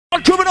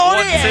Coming on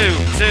 1, in.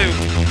 2,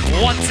 2.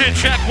 1, 2,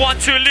 check. 1,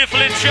 2,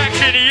 little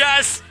injection,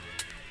 yes.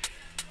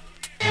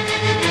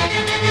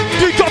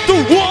 We got the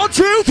 1,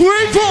 2, 3,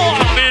 4.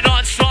 Coming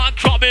on strong,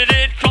 coming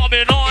in,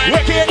 coming on.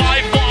 Wicked.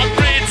 5, 4,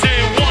 3,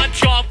 2, 1,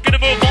 jump. Gonna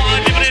move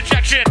on, little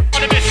injection.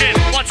 On a mission.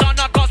 One time,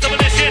 not cost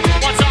demolition.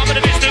 One time, in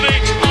a mystery.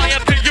 I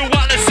am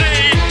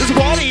P-U-L-S-E. There's a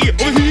body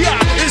over here.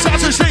 It's out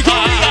to shake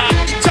on here.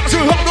 Time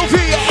to have no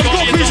fear. I've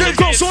got vision,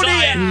 got so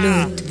near.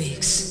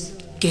 Ludwigs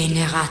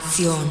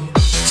Generation.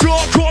 Draw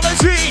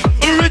quality,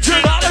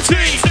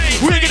 originality.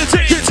 We're gonna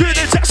take it to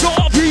the test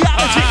of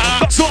reality.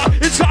 That's what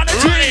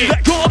insanity.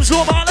 Let go of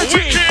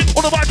normality.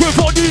 On the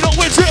microphone, you know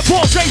it's it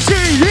for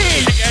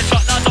safety. That's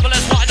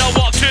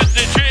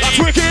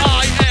wicked.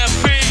 I am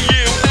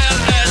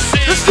P-U-L-S-E.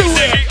 Let's do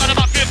it. On the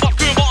back,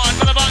 come on.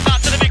 On the back,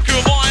 not to the big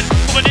come on.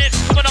 Coming in,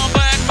 coming on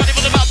back. Ready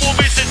for the bad boy,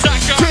 Mr.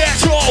 Tacker.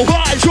 Teatro,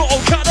 hydro,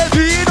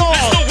 cannabino.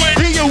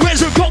 The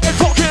wizard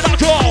fucking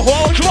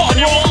alcohol. Come on,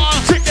 you want.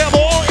 Take them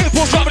all. If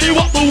what's happening, you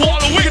want the wall.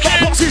 We can have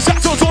boxes,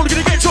 that's all.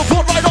 Gonna get some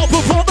fun right off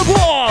before the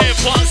ball. It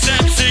was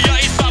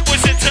MCA, bad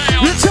boys in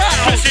town. In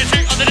town.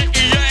 Precision under the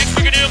EX.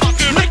 We're gonna do my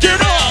good. Make it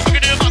up. We're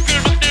gonna do my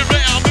good, rock it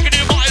round. We're gonna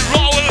do my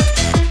roll.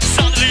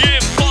 Sound of the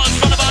impulse,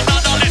 run about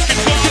now, now let's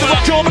control.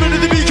 Rock your body to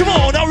the beat, come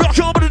on. Now rock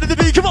your body to the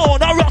beat, come on.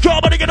 Now rock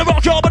your body, gonna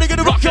rock your body,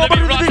 gonna rock your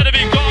body to the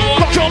beat.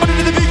 Rock your body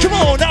to the beat, come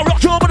on. Now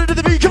rock your body to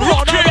the beat, come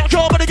on. Now rock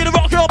your body, gonna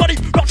rock your body.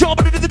 Rock your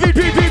body to the beat,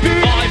 beat, beat,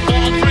 beat. 5,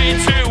 4, 3,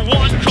 2,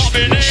 1,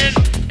 coming in.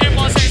 It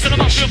was Ace on the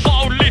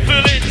microphone,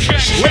 lethal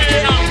injection.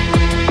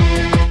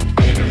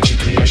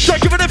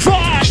 Shake it in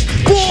 5,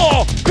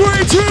 4,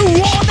 3, 2,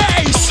 1,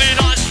 ace. Coming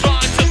on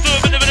strong to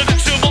the minute of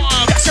extra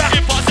bomb. Yes, sir.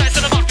 It was Ace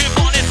on the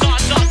microphone, it's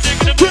hot, hot,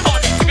 taking a move on.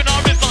 Taking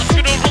our rhythm,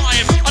 taking a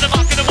rhyme. On the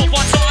back of the move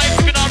one time,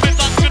 taking our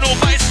rhythm, taking a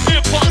bass.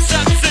 It was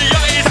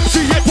MCA.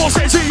 See it, boss,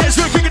 yes,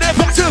 we're kicking it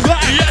back to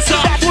back. Yes,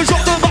 sir. Bad boys on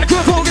the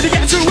microphone, gonna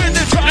get you in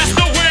the track. Let's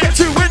do it. Get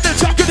you in the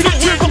track, gonna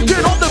get you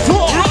rocking on the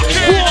floor. Rock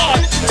it.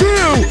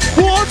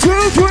 1,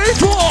 2, 3,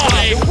 4.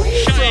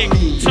 Shake,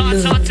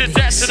 time to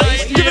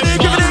detonate. Give it in,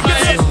 give it in,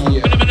 give it in.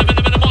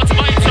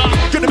 Motivator.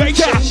 Gonna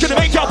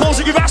make ya, balls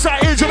in your ass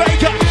out in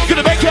Jamaica.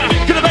 Gonna make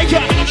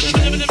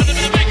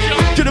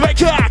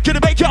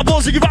ya,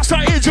 balls in your ass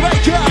out in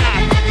Jamaica.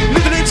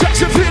 Living in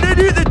Jackson, feeling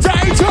in the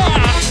data.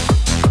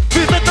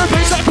 Feeling the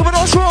bass out coming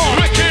on strong.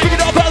 Ring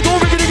it up, elbow,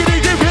 ring it, ring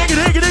it, ring it,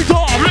 ring it,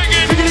 dog. Ring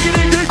it, ring it,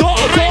 ring it, dog,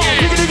 dog.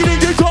 Ring it,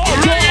 ring it, dog,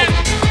 dog.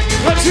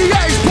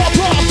 MCA's pop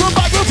off the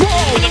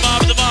microphone. With the bar,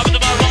 with the bar, with the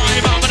bar,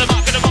 rhyme. I'm in the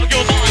back of the bug,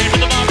 your mind.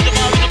 With the bar, with the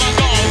bar, with the bar,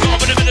 go. Go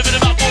with the bit of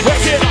the back, go.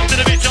 Down to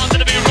the beat, down to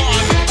the beat,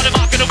 rhyme. On the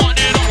back of the one,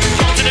 it up.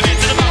 Down to the beat,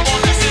 to the back,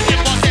 one. That's it,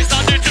 it was, it's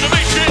not new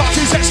generation.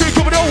 Boxing section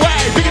coming away.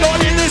 Big it on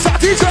in this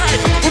DJ.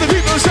 When the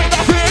people say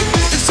nothing,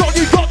 it's all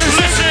you got this.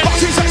 Listen.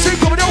 Boxing section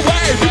coming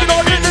away. Big it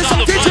on in this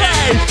DJ.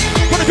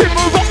 When the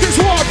people rock this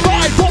one,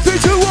 5, 4, 3,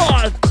 2,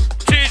 1.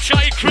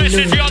 DJ Chris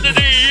is under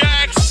the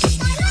EX.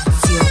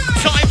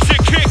 Time to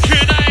kick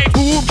it, eh?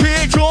 Boom,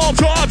 kick, drop,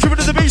 driven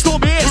to the beast,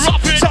 don't miss.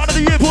 Drop it. Sound of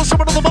the impulse,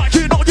 someone on the mic,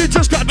 you know you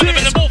just got With a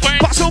this. bit of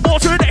movement. Pass some more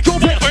to the neck,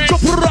 don't Movement.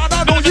 jump around,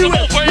 I know With a bit you of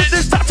will. movement. With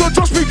this tattoo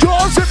just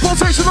because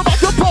impulsation of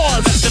the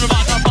pause. Left in the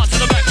back, I'm back to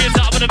the back, it's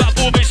out with the back,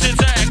 boom, mission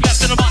tag.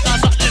 Left in the back,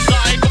 that's up this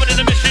side. Coming in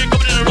the mission,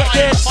 coming in the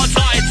right. On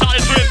side,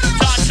 side grip,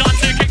 time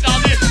to kick down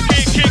this.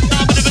 Kick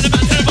down with a bit of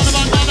back to the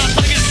bottom, now that's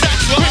how to get set.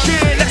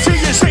 Wicked, let's see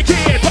you shake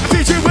it. Back to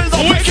you with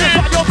the wicked.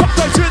 Find your back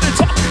to the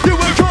top. You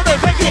were gonna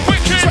make it.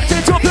 Wicked. Straight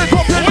into the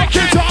pop and rock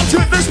it down to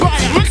the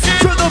spire. Wicked.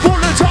 To the ball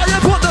and tire,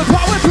 put the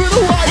power through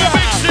the We wire.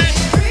 mix it.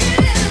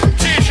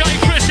 DJ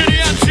Chris in the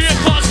MC and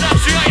Buzz,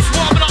 MCA's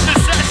warming up the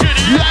session.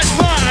 Yes,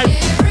 man.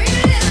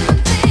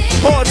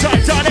 Hold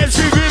tight, down MC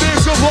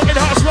Remix, the fucking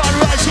house man,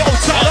 right, so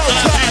tight, hold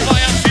tight.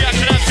 By MC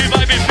Action, MC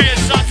Baby P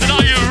and Satan,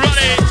 are you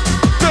ready?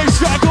 Big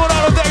shot going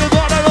out of there, and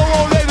I know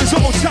all neighbors,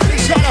 hold tight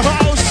inside the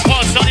house.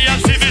 Buzz on the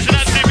MC Vision,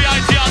 MC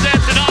BIT out there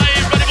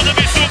tonight. Ready for the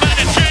visual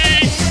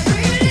energy.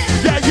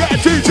 Yeah,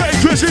 DJ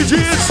Chrissy G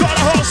inside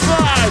the house,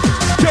 man.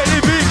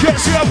 KDB,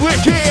 Casey, I'm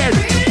wicked.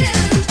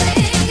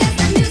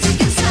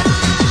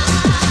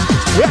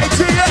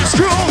 ATS,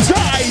 cool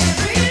tight.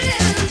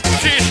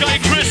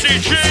 DJ Chrissy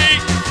G.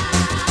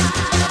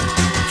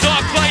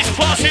 Dark Place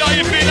Posse, how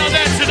you feeling out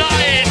there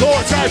tonight?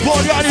 Hold tight,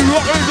 boy, you're only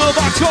rocking the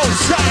back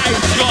outside.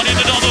 John in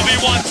the double B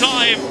one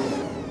time.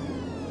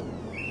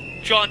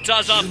 John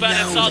does our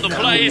band inside the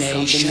place.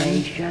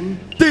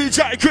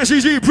 DJ Chrissy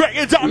G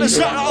breaking down the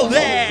sound out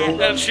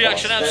there. MC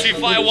Action, MC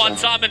Fire one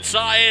time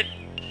inside.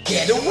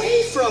 Get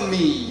away from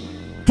me!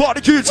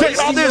 Barbecue, take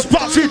on this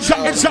boxing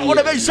jacket out when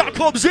the bass sound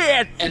comes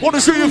in. Wanna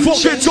see you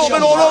fucking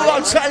jumping all over,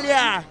 I tell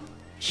ya.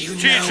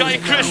 DJ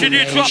Christian,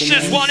 you drop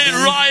this one in,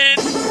 Ryan.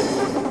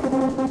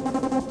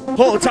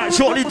 Hold tight,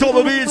 shortly,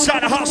 double B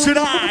inside the house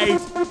tonight.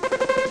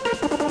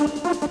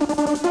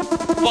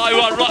 By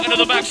one, rocking to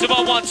the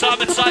maximum one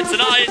time inside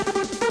tonight.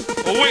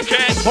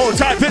 Wicked. Hold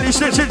tight, Billy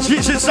Snitch and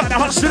Cheats inside the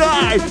house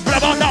tonight. But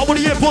about now, when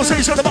the impulse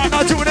is on the back,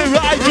 now doing it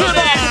right. Come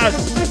on.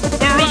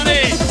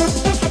 Ready?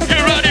 You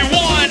ready?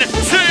 1,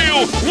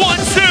 2, 1,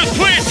 2,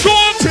 3,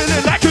 jump.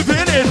 Chilling like a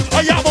villain,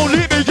 I am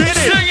only beginning.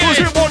 Sing it.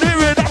 Pushing one here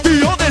and after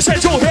the other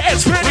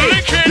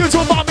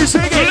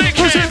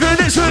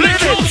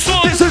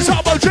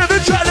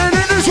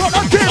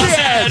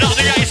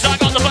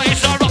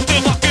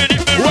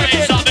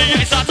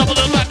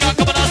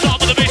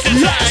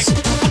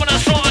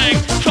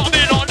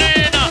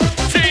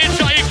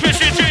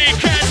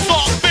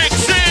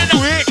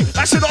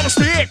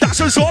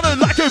Johnson on it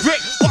like a brick.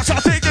 Watch I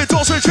think the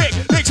Johnson trick.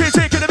 Mix it,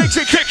 tick, and mix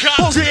it, kick.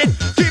 Pause it.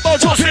 Keep on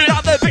Johnson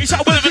out the bass.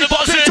 I will be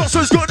buzzing.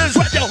 Johnson's good as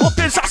when you're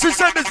hopping. Sassy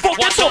Simmons, fucking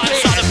One time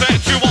sound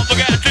effect, you won't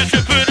forget to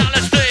trip and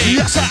LSD.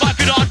 Yes, sir. Pipe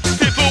it on,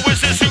 people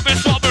with the super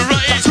strawberry.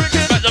 That's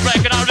wicked. Back the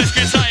break and I'll risk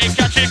it saying,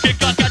 catch it, kick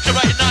on, catch it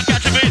right now,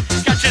 catch it beat,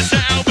 catch it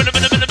sound,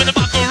 minute,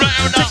 back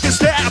around. Take a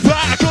step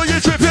back, or you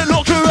trip and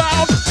look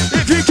around.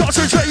 If you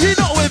concentrate, you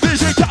know it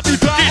vision can't be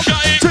bound.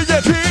 Till you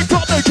pick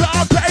up the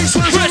ground, bass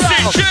was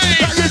around.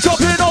 Now you're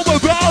jumping over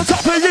round,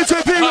 top of you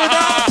tripping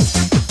around.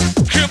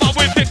 Come on,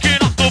 we're picking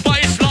up the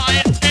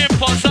baseline.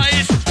 Impulse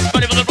Ace,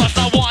 ready for the rush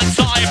now one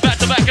time. Back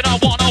to back and I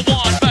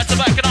one-on-one. Back to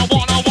back and I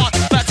one-on-one.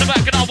 Back to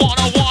back and I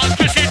one-on-one.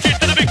 Chrissy G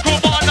to the big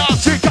commander.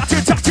 She got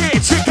your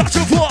tactics, she got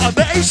your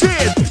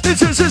formation.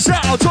 This is the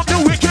sound of the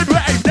wicked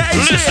rave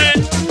nation. Listen.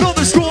 Know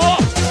the score,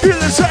 feel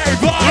the same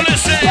vibe.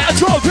 Listen.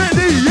 Hands up in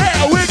the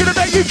air, we're gonna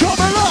make you come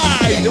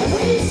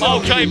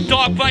alive. Okay,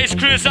 Dark Bass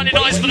crew, sounding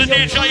nice for the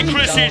DJ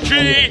Chrissy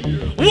G.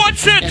 1,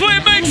 2, 3,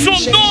 make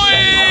some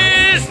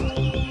noise!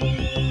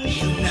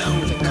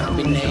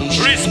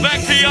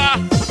 Respect to ya.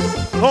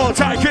 Hold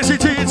tight, Chrissy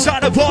G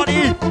inside the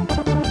party.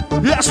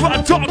 That's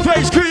what Dark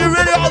Bass crew, you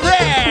really are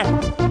there.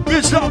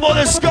 It's up on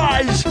the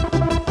skies.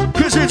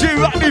 Chrissy G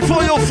right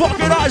before your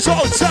fucking eyes,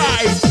 hold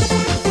tight.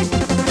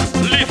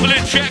 Lethal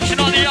injection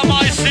on the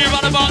MIC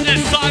right about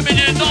this time and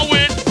you know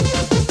it.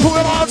 Put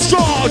it on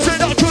strong,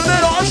 turn up, put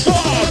it on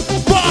strong.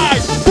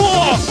 5,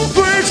 4,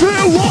 3, 2,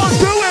 1,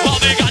 do it. Well,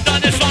 they got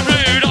done this one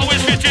rude.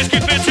 Always fit to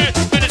skip it to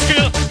minute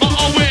skill. But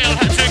I will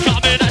have to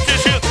come in at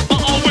this hill.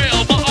 But I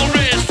will, but I'll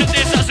risk.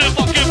 This as a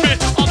fucking bit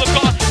of a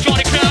car.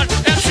 Johnny Crown,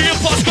 MC and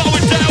Post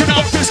going down. The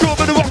rockers go,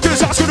 but the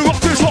rockers ask for the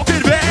rockers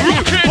rocking bang.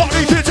 Rockin'.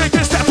 Only can take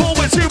a step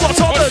forward, see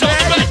what's on the What's on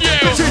the menu.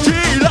 menu? Chrissy G,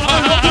 love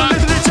and rock, the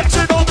living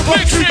injection on the box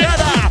Mix it.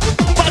 together.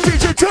 My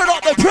DJ, turn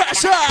up the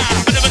pressure.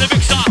 Minute with the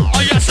mixer.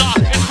 Oh yes sir,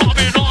 it's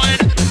coming on.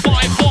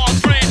 5, 4,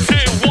 3,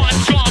 2, 1,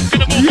 jump.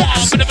 Gonna move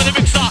Yes. on. Minute with the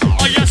mixer.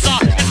 Oh yes sir,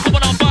 it's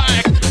coming on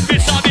back.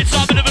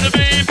 Minute with the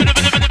beat. Minute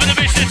with the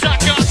beat.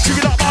 Attacker. Sing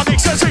it up, my big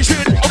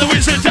sensation. On the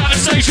wizard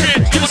devastation.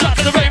 Give us out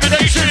to the Raven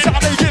Nation.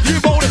 Time to give you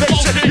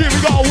motivation. Here we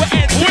go, we're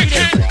entering.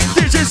 Wicked.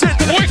 DJ's in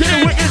the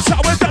Wicked. wicked, so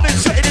we're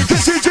demonstrating.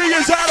 Chrissy G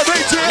is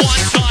animated.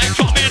 One time,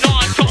 coming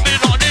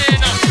on in.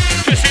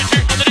 Chrissy G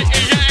under the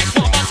EX.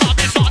 One more time,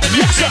 it's on the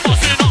Yes, mission. sir.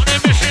 Busting on the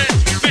mission.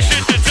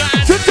 Mission to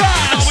dance. To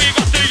dance. Now we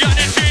got the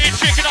energy.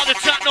 Checking out the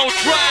techno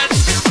trance.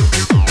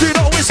 You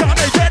know it's time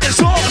to get this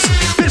horse.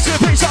 This is a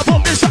piece up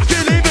on this track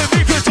and leaving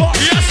me for talk.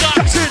 Yes, sir.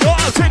 That's it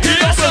all, take it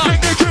Yes, off and sir.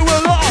 bring the crew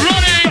along.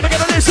 Running. Never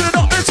gonna listen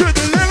up into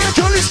the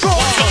lyrically strong.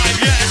 One time,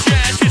 yes,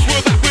 yes,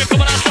 we're back. We're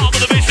coming out strong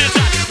with the bases.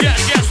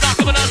 Yes, now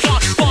coming out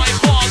strong. 5,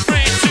 4,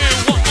 3, 2,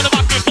 1. On the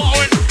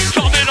microphone.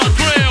 Coming on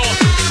thrill.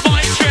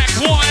 Mic check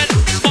 1.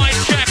 Mic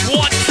check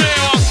 1,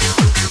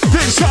 2.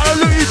 Big shout out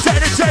Louis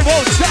Dead and Dave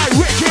on tight,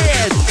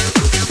 wicked.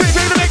 Big,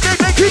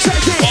 keep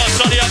shaking. Oh,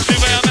 Sonny, I'm too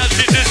bad. I'm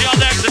MC Dizzy on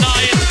deck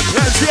tonight.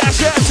 MCS,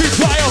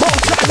 fire,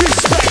 hold tight,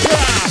 respect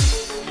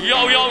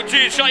ya. Yo,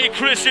 DJ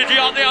Chrissy G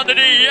on the under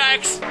the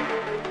EX.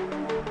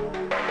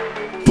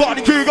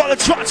 Party crew got the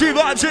trotty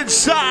vibes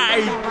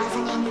inside.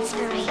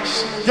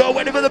 Yo,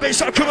 waiting for the bass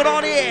start coming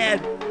on in.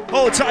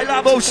 Hold tight,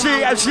 Lambo C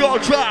as your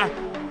track.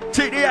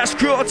 TDS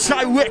crew on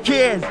tight,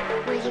 wicked.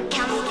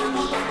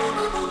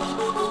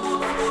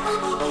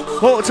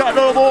 Hold tight,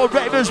 no more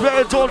ravens,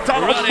 we're done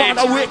down on Run it.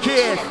 fire,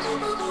 wicked.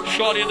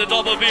 Shorty in the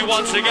double B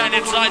once again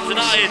inside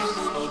tonight.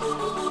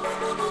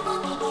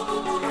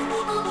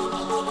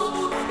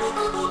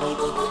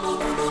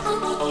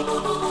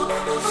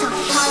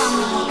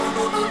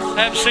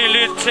 MC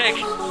Lunatic,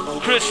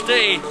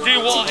 Christy,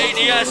 D1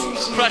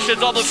 ADS, Pressure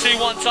double C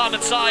one time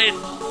inside.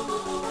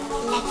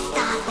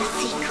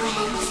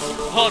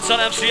 Hot on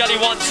MC Ellie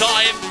one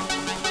time.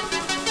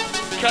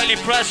 Kelly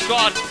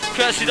Prescott,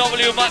 Kirsty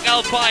W, Mac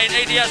Alpine,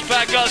 ADS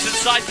Bad Girls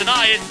inside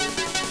tonight.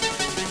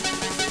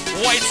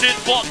 Waiting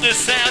for the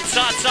sound,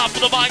 top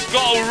of the mic,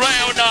 go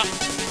round.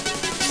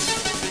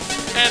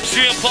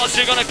 MC and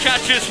Posse are gonna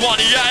catch this one,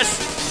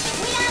 yes.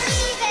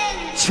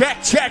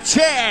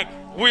 Check.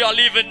 We are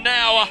leaving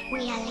now.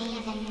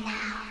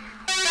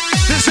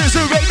 This is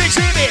a remix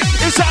in it.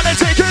 It's time to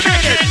take a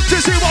minute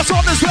to see what's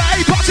on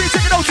display. Party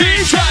techno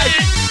DJ.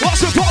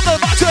 What's the